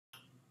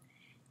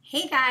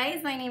Hey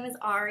guys, my name is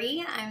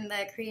Ari. I'm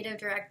the creative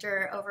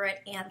director over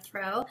at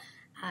Anthro,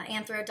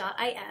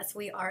 anthro.is.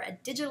 We are a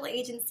digital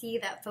agency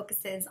that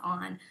focuses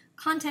on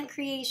content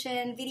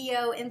creation,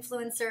 video,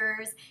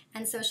 influencers,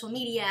 and social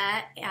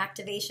media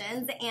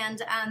activations.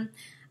 And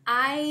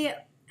I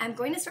am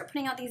going to start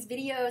putting out these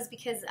videos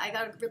because I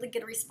got a really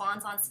good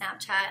response on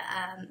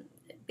Snapchat,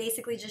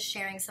 basically just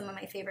sharing some of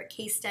my favorite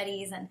case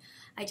studies. And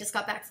I just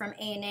got back from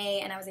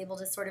ANA and I was able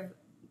to sort of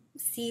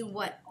see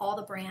what all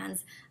the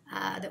brands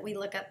that we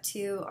look up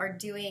to are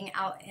doing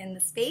out in the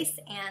space,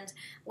 and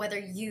whether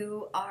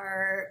you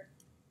are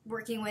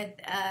working with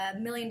a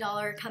 $1 million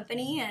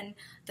company and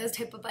those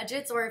type of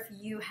budgets, or if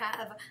you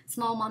have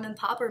small mom and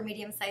pop or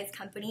medium-sized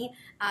company,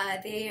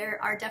 there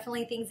are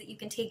definitely things that you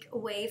can take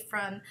away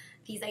from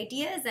these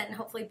ideas and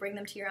hopefully bring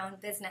them to your own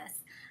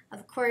business.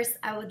 Of course,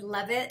 I would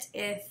love it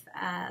if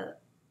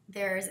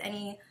there's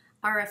any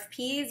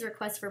RFPs,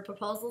 requests for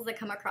proposals, that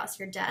come across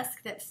your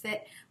desk that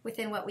fit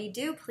within what we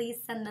do. Please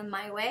send them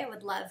my way. I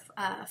would love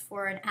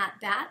for an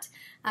at-bat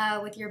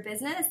with your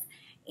business.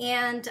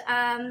 And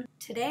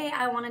today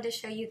I wanted to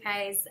show you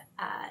guys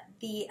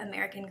the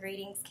American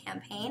Greetings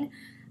campaign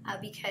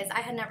because I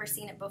had never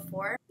seen it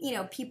before. You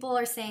know, people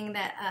are saying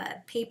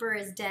that paper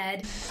is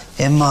dead.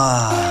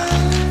 Emma.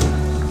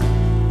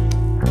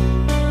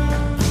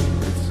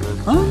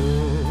 Huh?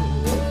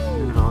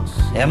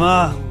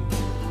 Emma.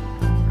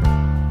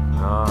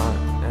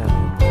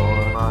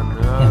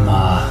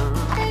 Emma.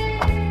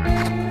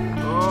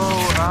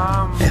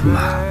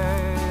 Emma.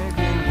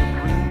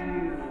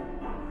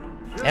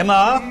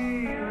 Emma.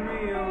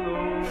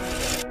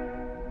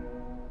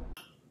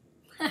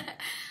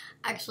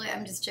 Actually,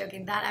 I'm just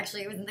joking. That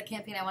actually wasn't the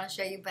campaign I want to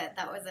show you, but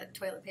that was a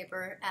toilet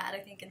paper ad, I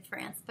think, in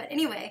France. But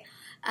anyway,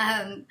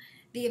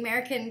 the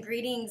American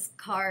Greetings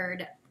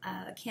card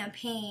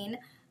campaign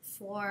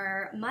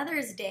for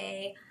Mother's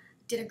Day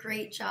did a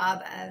great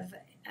job of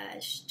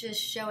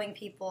just showing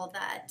people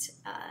that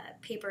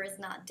paper is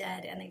not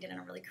dead, and they did it in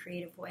a really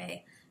creative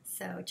way.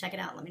 So check it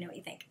out. Let me know what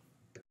you think.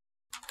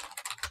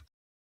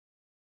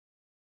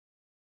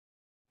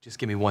 Just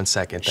give me 1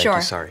 second. Thank Sure.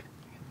 you. Sorry.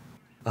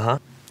 Uh-huh.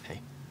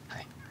 Hey.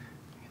 Hi.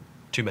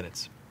 2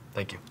 minutes.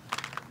 Thank you.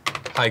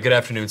 Hi, good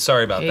afternoon.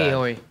 Sorry about that.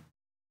 Oi.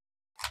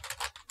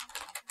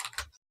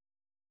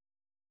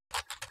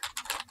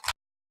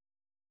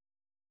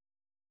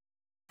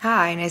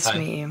 Hi, nice Hi. to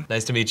meet you.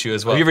 Nice to meet you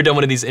as well. Have you ever done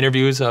one of these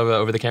interviews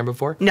over the camera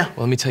before? No. Well,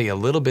 let me tell you a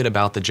little bit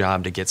about the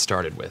job to get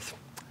started with.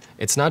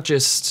 It's not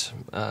just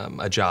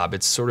a job,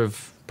 it's sort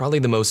of probably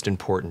the most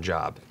important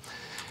job.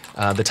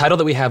 The title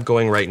that we have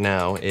going right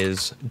now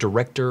is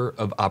Director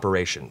of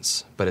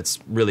Operations, but it's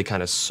really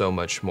kind of so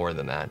much more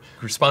than that.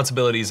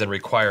 Responsibilities and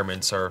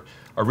requirements are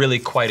really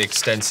quite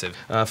extensive.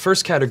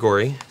 First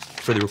category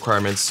for the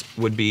requirements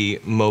would be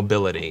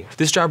mobility.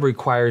 This job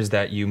requires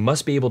that you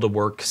must be able to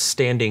work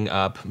standing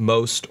up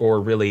most or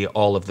really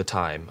all of the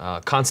time,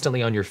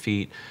 constantly on your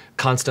feet,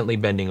 constantly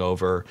bending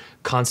over,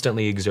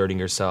 constantly exerting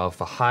yourself,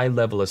 a high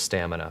level of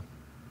stamina.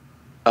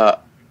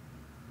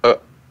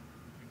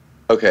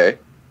 Okay.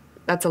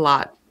 That's a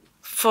lot.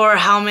 For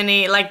how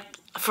many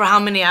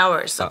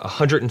hours?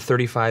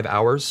 135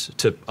 hours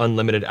to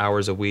unlimited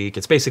hours a week.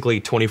 It's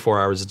basically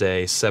 24 hours a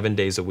day, 7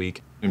 days a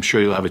week. I'm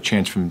sure you'll have a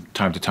chance from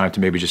time to time to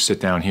maybe just sit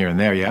down here and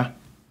there, yeah?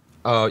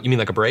 You mean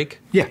like a break?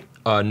 Yeah.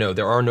 No,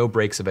 there are no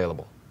breaks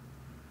available.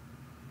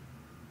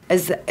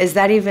 Is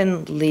that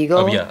even legal?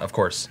 Oh yeah, of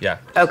course, yeah.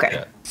 Okay.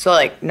 Yeah. So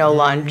like no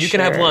lunch. You can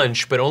have or-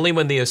 lunch, but only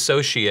when the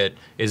associate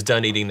is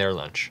done eating their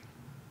lunch.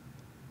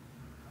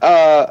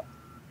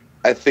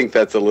 I think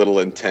that's a little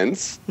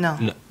intense. No.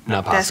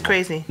 Not possible. That's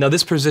crazy. Now,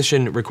 this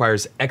position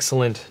requires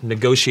excellent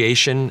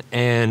negotiation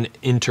and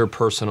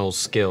interpersonal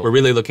skill. We're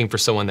really looking for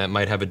someone that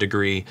might have a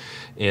degree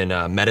in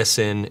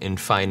medicine, in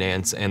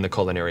finance, and the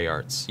culinary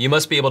arts. You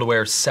must be able to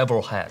wear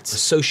several hats.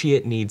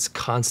 Associate needs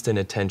constant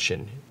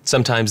attention.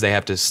 Sometimes they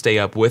have to stay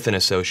up with an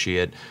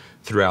associate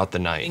throughout the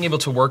night. Being able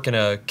to work in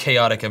a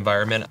chaotic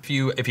environment, if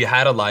you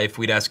had a life,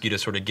 we'd ask you to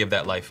sort of give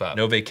that life up.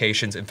 No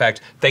vacations. In fact,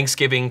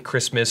 Thanksgiving,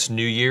 Christmas,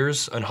 New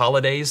Year's, and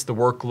holidays, the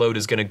workload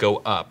is gonna go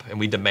up, and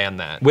we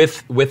demand that,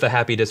 with a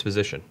happy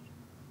disposition.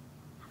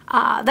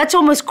 That's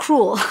almost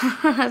cruel.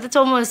 That's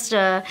almost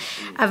a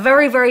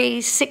very, very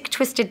sick,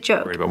 twisted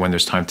joke. Worried about when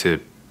there's time to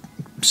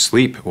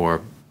sleep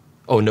or...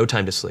 Oh, no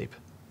time to sleep.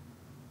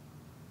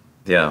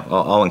 Yeah,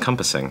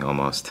 all-encompassing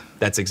almost.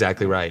 That's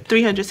exactly right.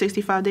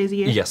 365 days a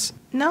year? Yes.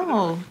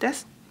 No,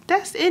 that's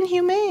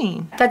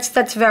inhumane.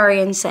 That's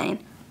very insane.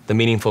 The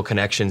meaningful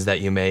connections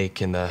that you make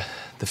and the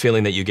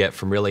feeling that you get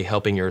from really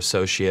helping your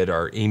associate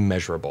are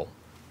immeasurable.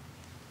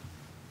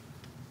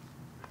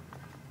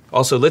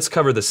 Also, let's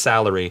cover the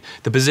salary.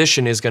 The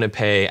position is going to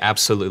pay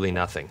absolutely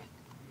nothing.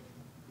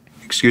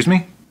 Excuse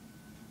me?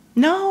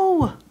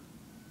 No.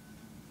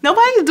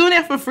 Nobody's doing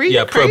that for free. Yeah,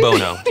 You're pro crazy.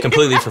 bono,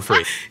 completely for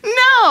free.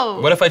 No.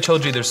 What if I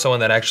told you there's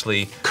someone that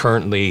actually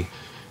currently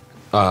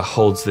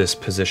holds this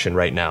position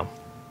right now?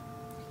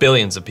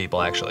 Billions of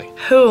people, actually.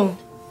 Who?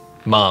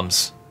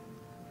 Moms.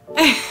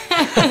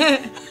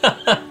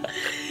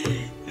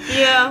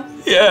 Yeah.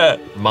 Yeah.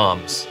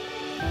 Moms.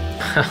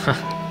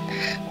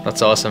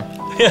 That's awesome.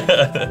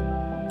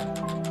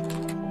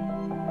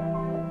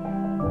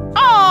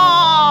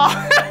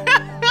 Oh!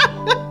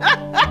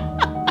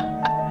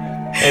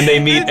 And they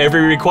meet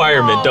every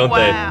requirement, don't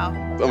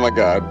wow. Oh my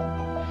God.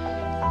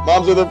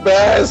 Moms are the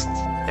best.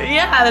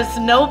 Yeah, there's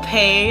no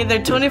pay.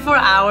 They're 24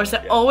 hours.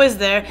 They're always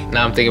there.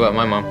 Now I'm thinking about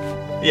my mom.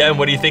 they? Yeah, and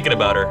what are you thinking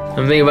about her?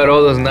 I'm thinking about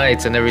all those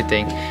nights and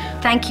everything.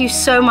 Thank you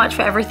so much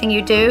for everything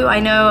you do. I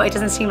know it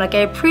doesn't seem like I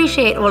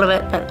appreciate all of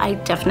it, but I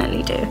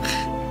definitely do.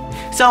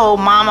 So,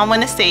 Mom, I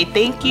want to say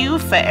thank you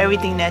for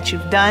everything that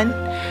you've done.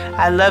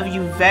 I love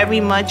you very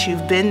much.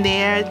 You've been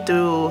there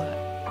through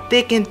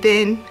thick and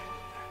thin.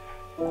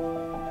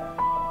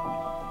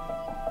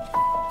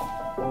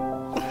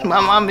 My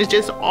mom is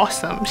just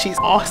awesome. She's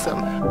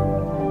awesome.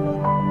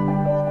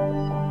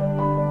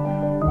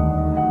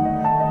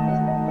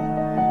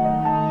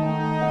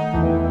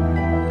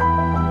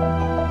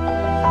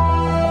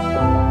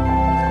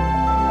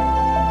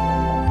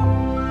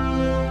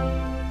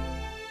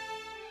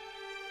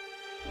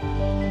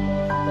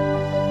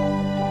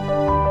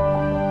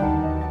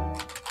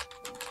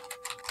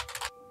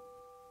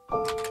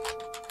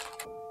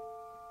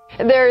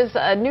 There's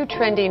a new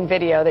trending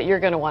video that you're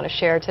going to want to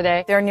share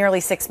today. There are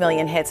nearly 6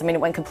 million hits. I mean, it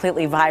went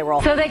completely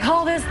viral. So they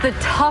call this the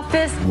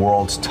toughest...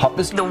 World's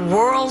toughest. The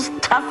world's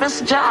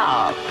toughest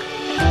job.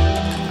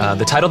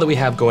 The title that we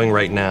have going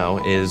right now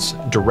is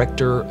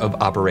Director of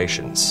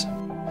Operations.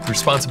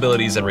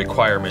 Responsibilities and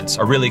requirements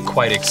are really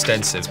quite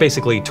extensive. It's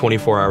basically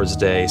 24 hours a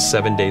day,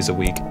 7 days a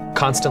week,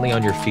 constantly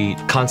on your feet,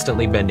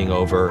 constantly bending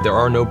over. There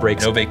are no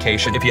breaks, no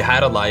vacation. If you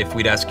had a life,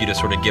 we'd ask you to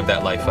sort of give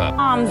that life up.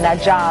 That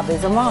job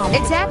is a mom.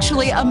 It's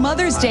actually a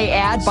Mother's Day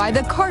ad by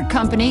the card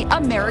company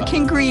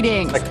American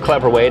Greetings. A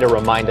clever way to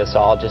remind us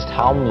all just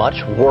how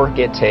much work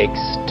it takes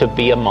to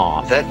be a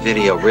mom. That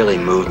video really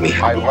moved me.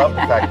 I love the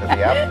fact that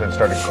the applicant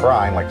started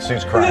crying like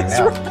Sue's crying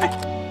now.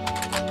 Right.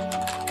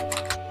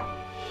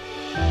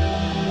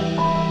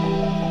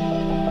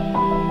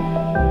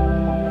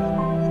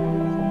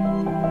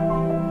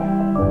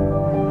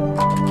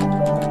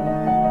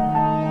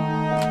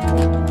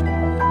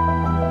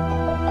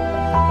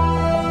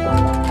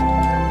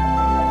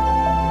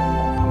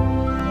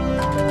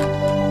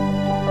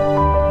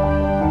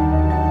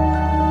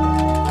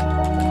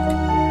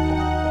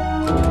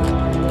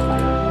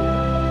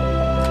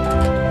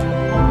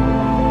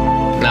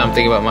 Now I'm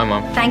thinking about my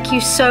mom. Thank you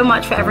so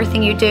much for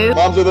everything you do.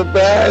 Moms are the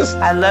best.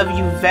 I love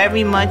you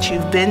very much.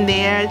 You've been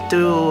there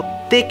through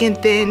thick and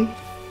thin.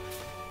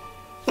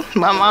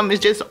 My mom is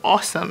just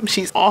awesome.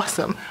 She's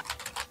awesome.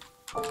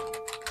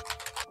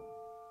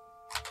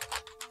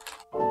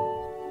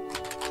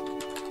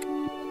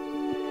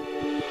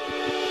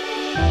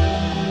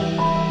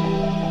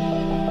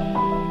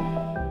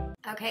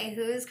 Okay,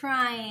 who's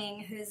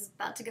crying? Who's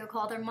about to go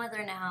call their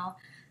mother now?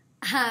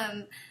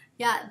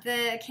 Yeah,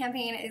 the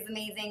campaign is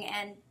amazing,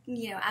 and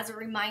as a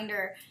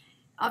reminder,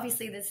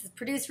 obviously this is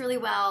produced really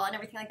well and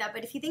everything like that,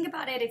 but if you think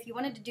about it, if you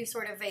wanted to do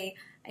sort of a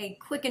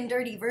quick and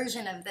dirty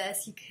version of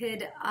this, you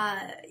could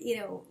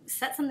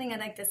set something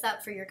like this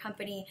up for your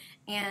company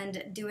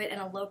and do it in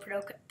a low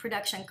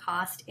production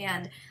cost,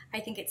 and I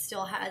think it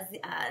still has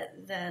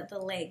the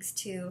legs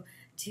to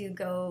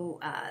go,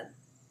 I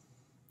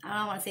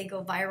don't want to say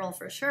go viral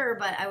for sure,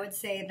 but I would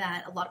say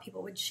that a lot of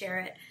people would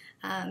share it,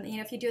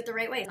 if you do it the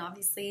right way. And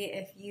obviously,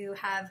 if you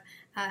have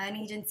an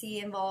agency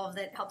involved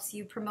that helps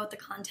you promote the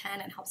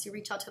content and helps you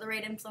reach out to the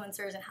right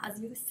influencers and has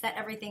you set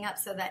everything up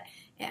so that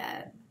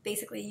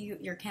basically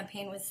your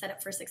campaign was set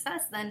up for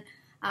success, then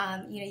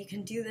you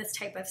can do this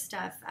type of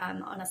stuff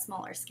on a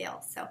smaller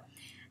scale. So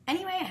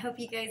anyway, I hope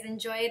you guys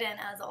enjoyed, and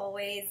as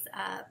always,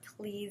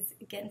 please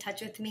get in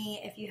touch with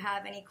me if you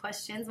have any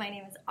questions. My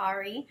name is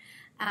Ari,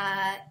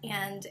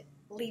 and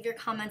leave your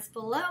comments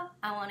below.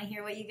 I want to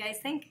hear what you guys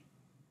think.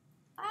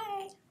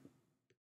 Bye!